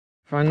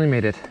Finally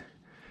made it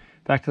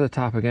back to the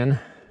top again.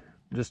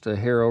 Just a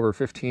hair over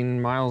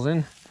 15 miles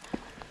in.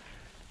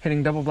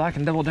 Hitting Double Black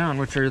and Double Down,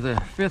 which are the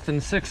 5th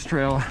and 6th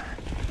trail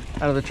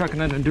out of the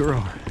Chuckanut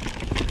Enduro.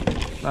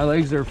 My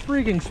legs are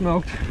freaking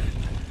smoked.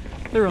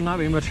 There will not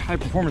be much high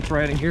performance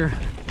riding here.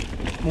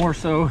 More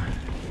so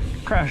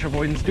crash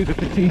avoidance due to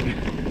fatigue.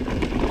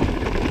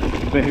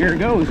 But here it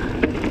goes.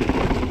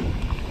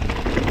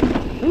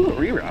 Ooh, a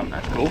reroute,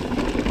 that's cool.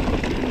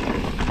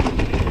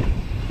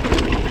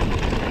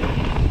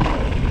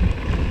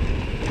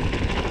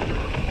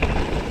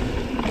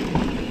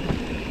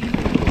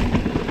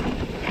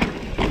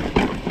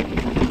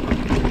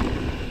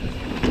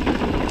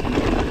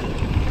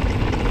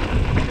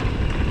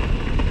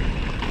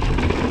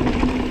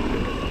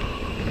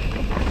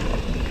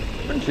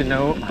 Don't you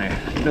know my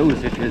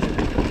nose itches?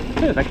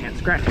 If I can't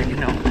scratch it, you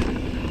know.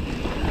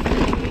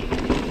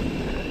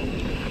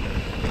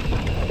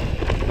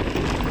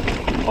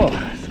 Oh,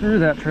 screw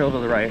that trail to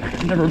the right.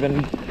 I've never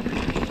been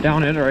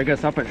down it, or I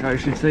guess up it, I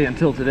should say,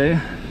 until today.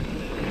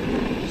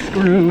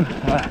 Screw.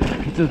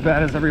 It's as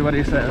bad as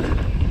everybody says.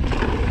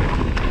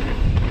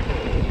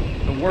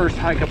 The worst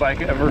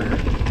hike-a-bike ever.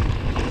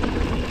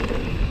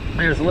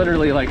 There's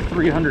literally like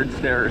 300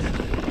 stairs.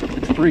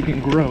 It's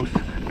freaking gross.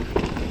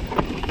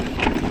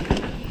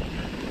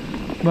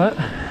 But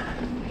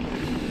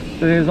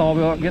today is all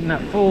about getting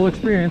that full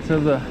experience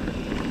of the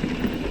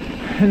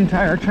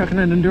entire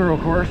Chuckanut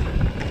Enduro course.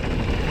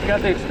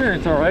 Got the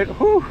experience all right.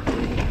 Whew.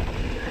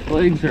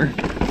 Legs are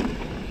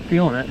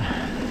feeling it.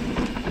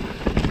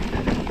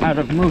 Out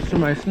of most of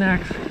my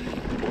snacks,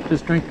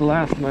 just drank the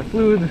last of my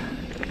fluid.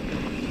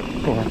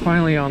 So we're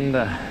finally on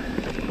the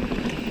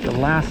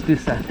last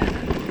descent.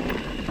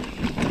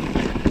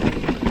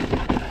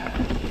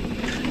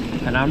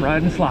 And I'm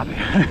riding sloppy.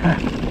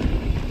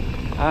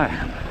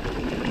 I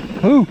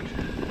pooped.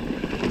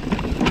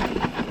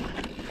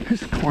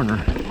 This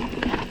corner,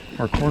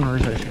 or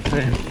corners I should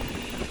say,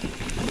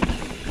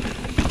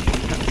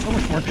 got so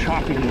much more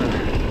choppy in the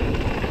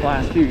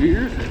last few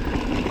years.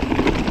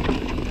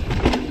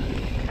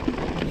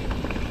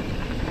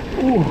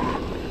 Ooh,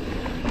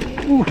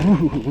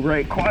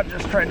 right quad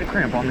just tried to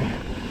cramp on me.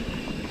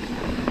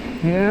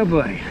 Yeah,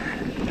 buddy.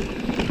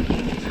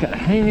 Just gotta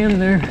hang in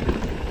there,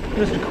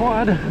 Mr.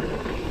 Quad.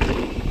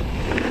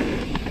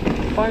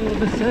 Final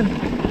descent,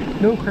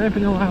 no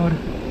cramping allowed.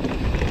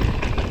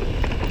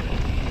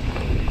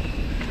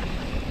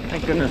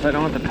 Thank goodness I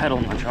don't have to pedal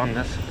much on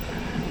this,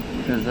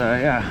 because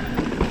yeah,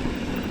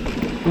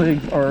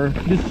 legs are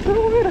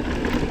destroyed.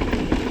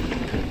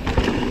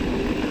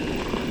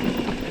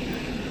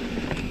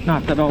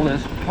 Not that all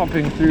this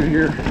pumping through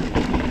here,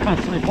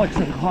 constantly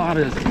flexing the quad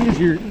is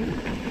easier,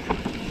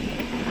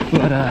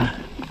 but at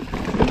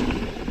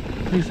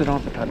least I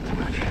don't have to pedal too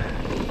much.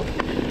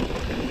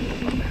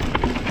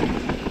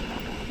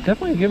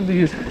 Definitely give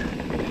these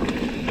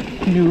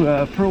new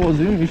Pro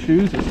Azumi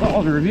shoes a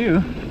solid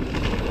review.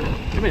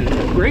 They've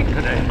been great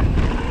today.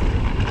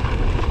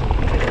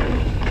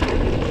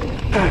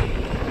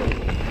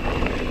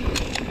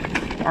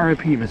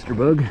 R.I.P. Mr.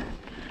 Bug.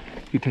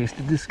 You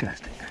tasted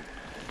disgusting.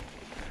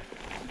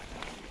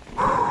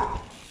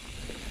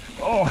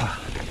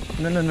 Oh,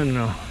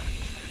 no.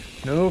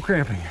 No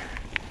cramping.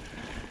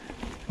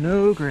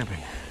 No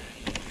cramping.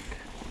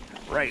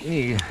 Right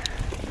knee.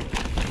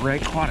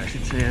 Right quad, I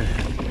should say.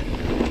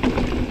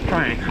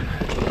 Trying.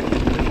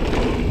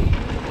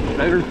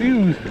 I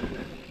refuse.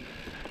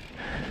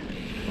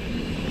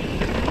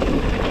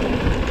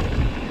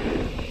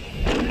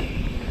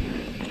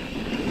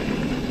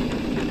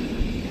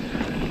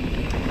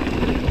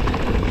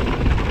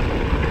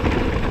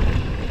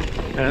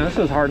 And this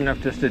is hard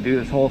enough just to do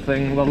this whole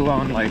thing, let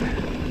alone like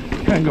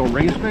try and go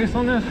race pace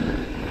on this.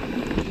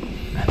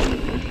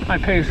 My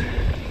pace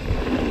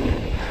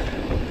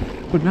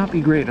would not be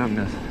great on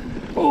this.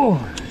 Oh,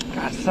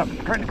 God, stop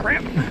trying to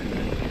cramp.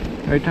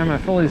 Every time I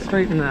fully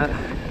straighten that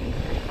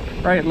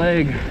right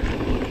leg,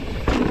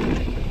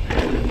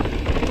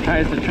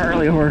 ties the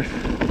Charlie horse.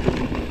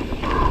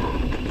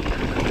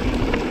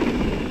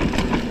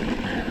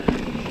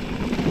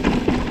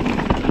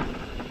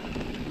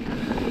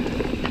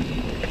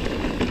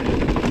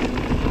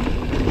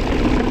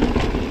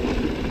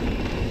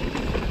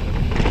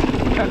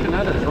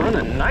 Chuckanut is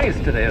running nice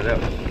today, though.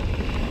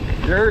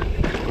 Dirt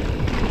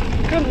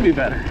couldn't be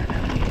better.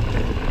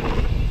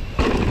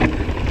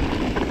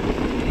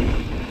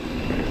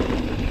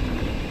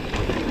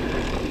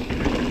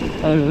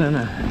 Other than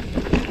a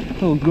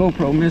little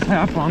GoPro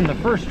mishap on the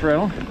first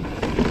trail,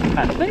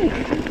 I think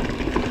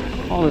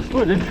all this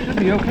footage should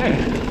be okay.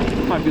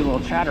 Might be a little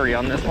chattery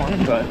on this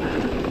one, but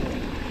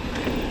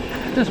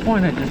at this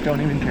point I just don't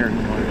even care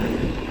anymore.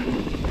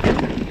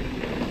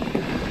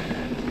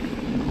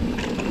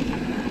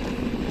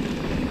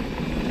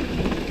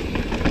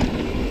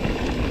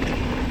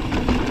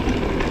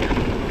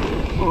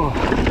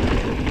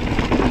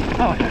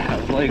 Oh yeah,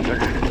 those legs are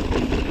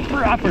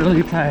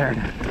properly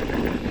tired.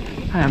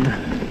 I am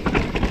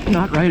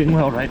not riding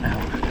well right now.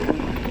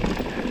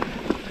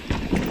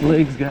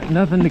 Legs got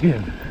nothing to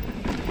give.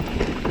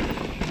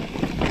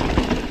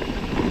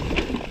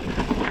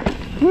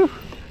 Whew.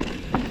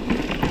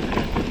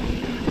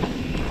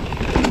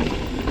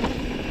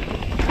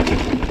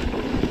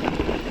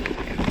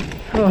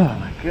 Oh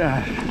my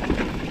gosh.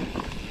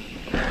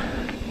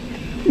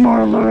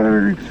 My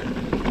legs.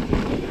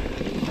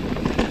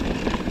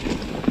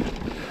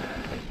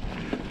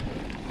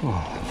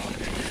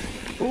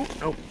 Oh,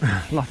 nope.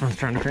 Laughlin's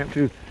trying to cramp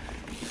too.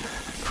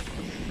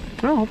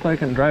 Well, hopefully I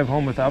can drive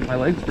home without my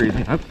legs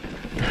freezing up.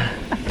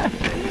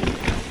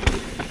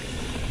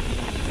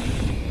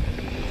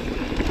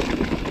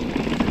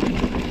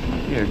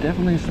 You're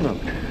definitely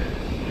smoked.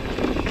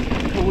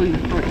 Totally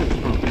freaking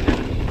smoked.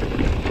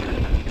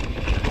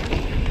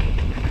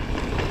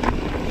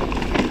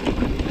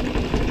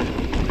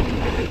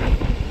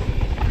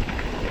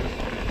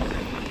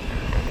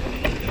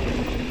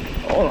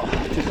 Oh,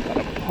 just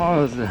gotta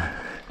pause.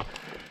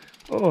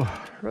 Oh,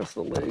 rest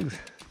of the legs.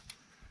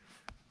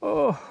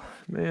 Oh,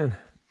 man.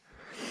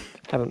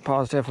 Haven't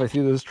paused halfway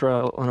through this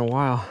trail in a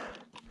while.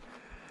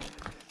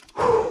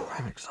 Whew,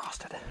 I'm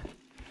exhausted.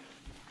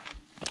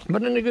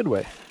 But in a good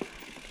way.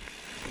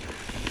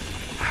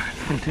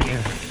 Let's continue.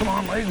 Come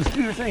on, legs,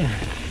 do your thing.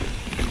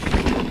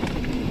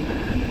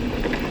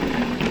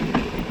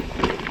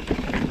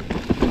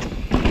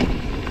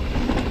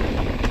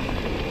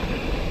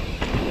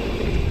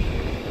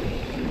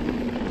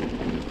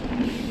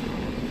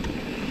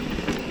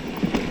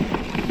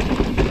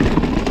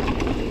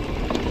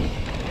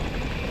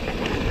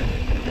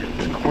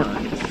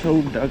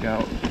 So dug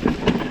out.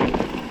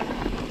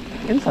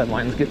 Inside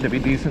line's getting to be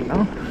decent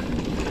now.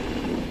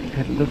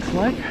 It looks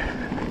like.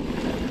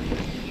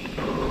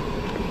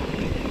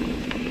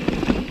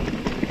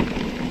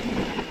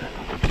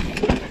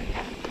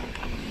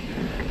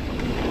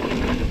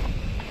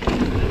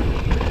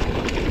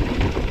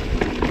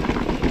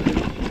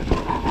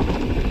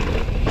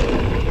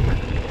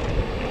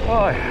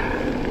 Oh,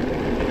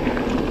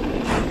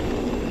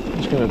 I'm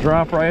just gonna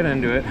drop right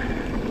into it.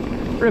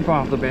 Rip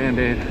off the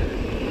Band-Aid.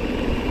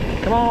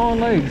 Come on,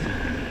 legs.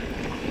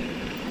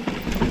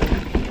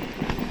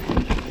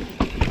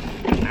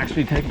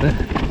 Actually take the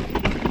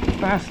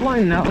fast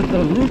line now that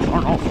the roots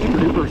aren't all super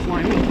duper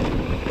slimy.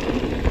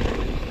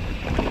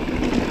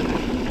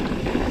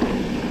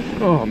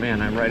 Oh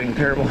man, I'm riding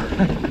terrible.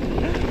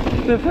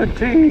 The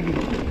fatigue.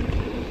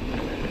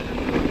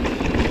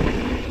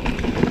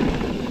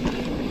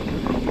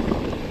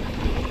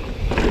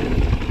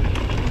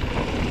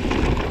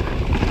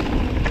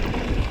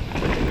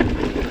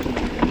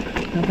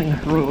 Nothing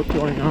heroic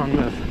going on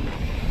with.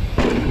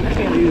 I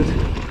can't use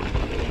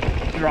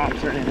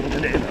drops or anything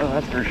today, though,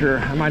 that's for sure.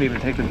 I might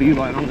even take the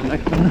beeline on the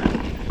next one.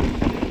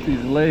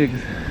 These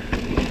legs.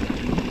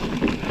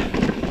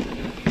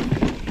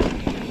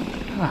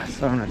 Ah,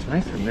 so much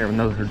nicer in there when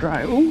those are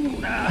dry. Ooh,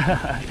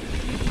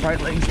 right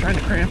leg's trying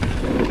to cramp.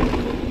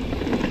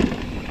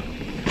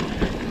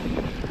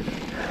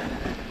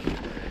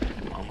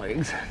 Come on,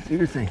 legs, do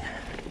your thing.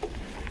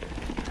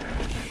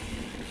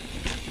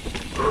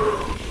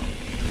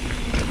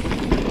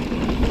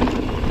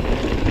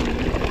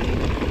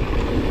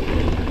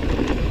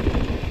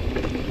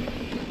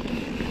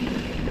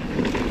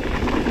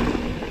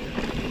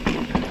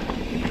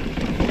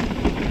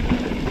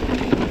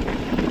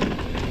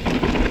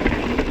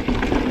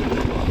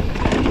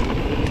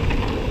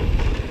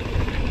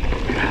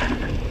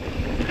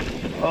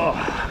 Oh,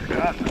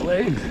 God, my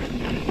legs.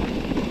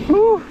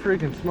 Whew,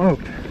 freaking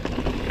smoked.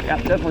 Yeah,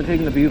 definitely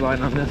taking the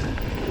beeline on this.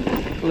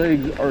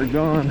 Legs are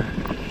gone.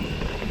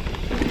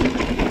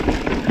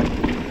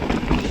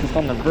 Just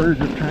on the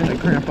verge of trying to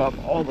cramp up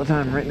all the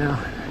time right now.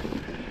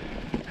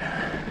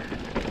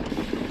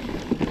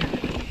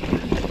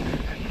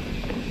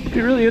 It'd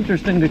be really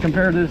interesting to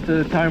compare this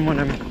to the time when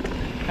I'm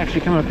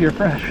actually coming up here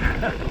fresh.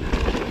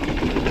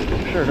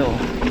 I'm sure it'll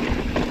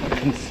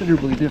be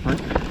considerably different.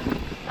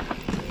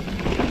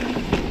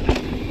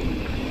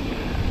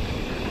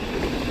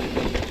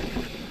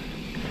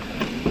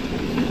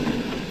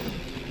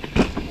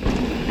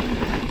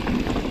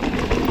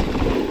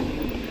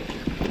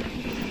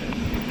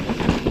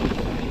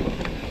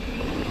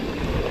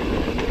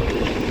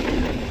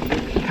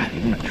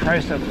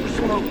 Triceps are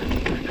smoked.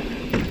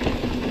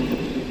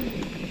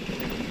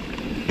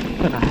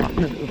 Been a hot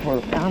minute before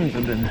the arms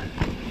have been.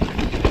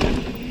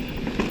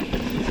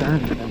 These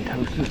arms have been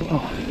toast as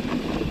well.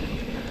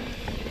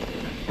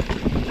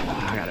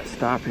 Oh, I gotta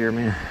stop here,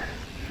 man.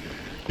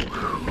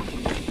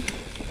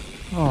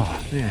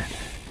 Oh man.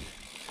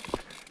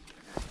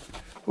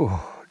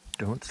 Oh,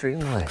 don't straighten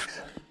the legs.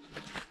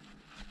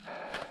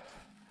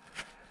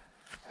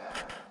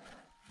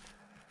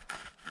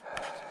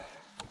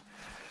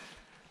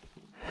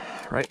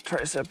 Right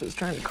tricep is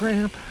trying to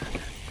cramp.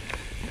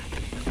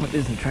 What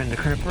isn't trying to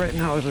cramp right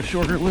now is a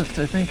shorter lift,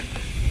 I think.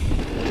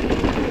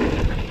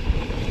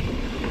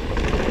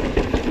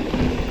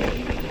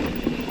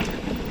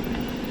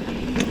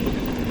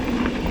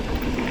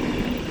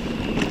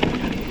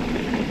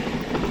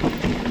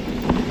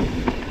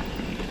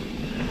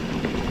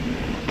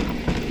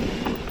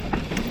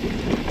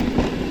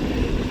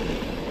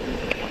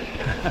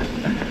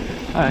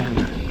 I am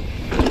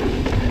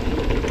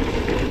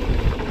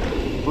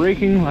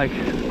braking like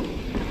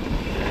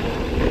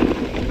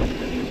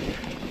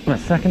my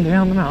second day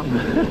on the mountain.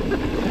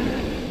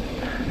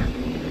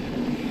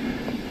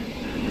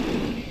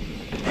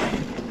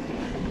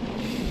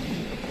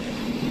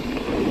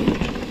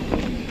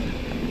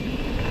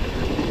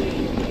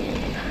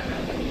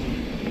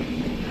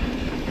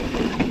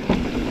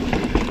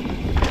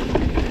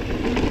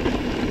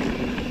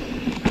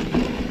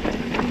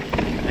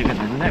 I got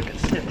the neck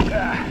is stiff.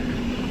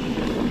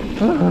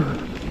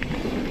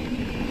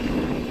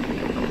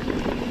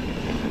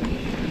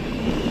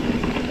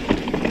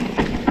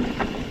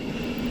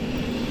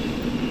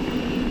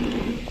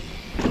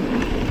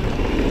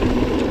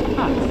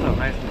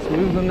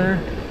 Smooth in there,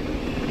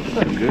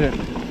 so good.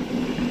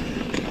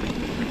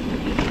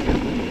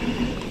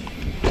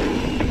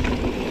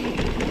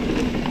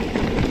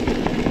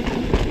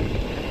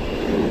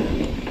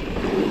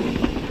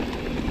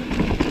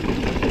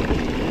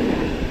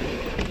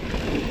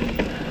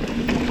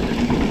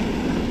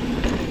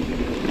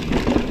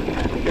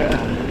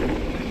 God,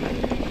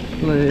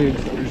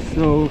 legs are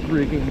so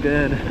freaking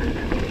dead.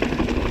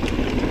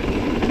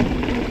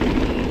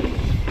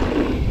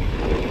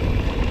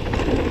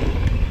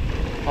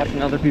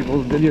 Watching other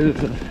people's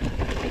videos of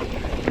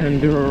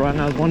enduro run,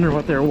 I was wondering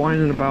what they were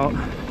whining about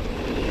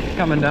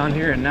coming down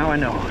here, and now I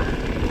know.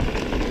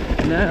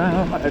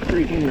 Now I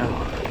freaking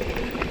know.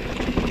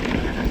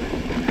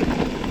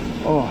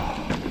 Oh,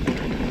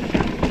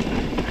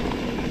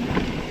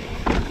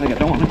 like I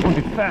don't want to go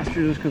any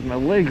faster just because my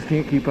legs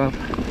can't keep up.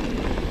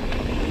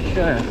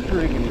 Just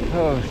freaking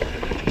toast.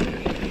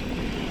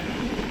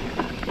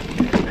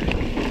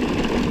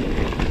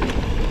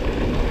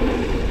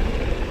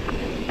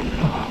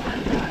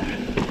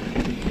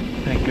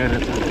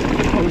 Good.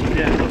 Oh,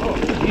 yeah. Oh,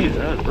 geez,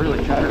 that was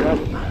really tired up.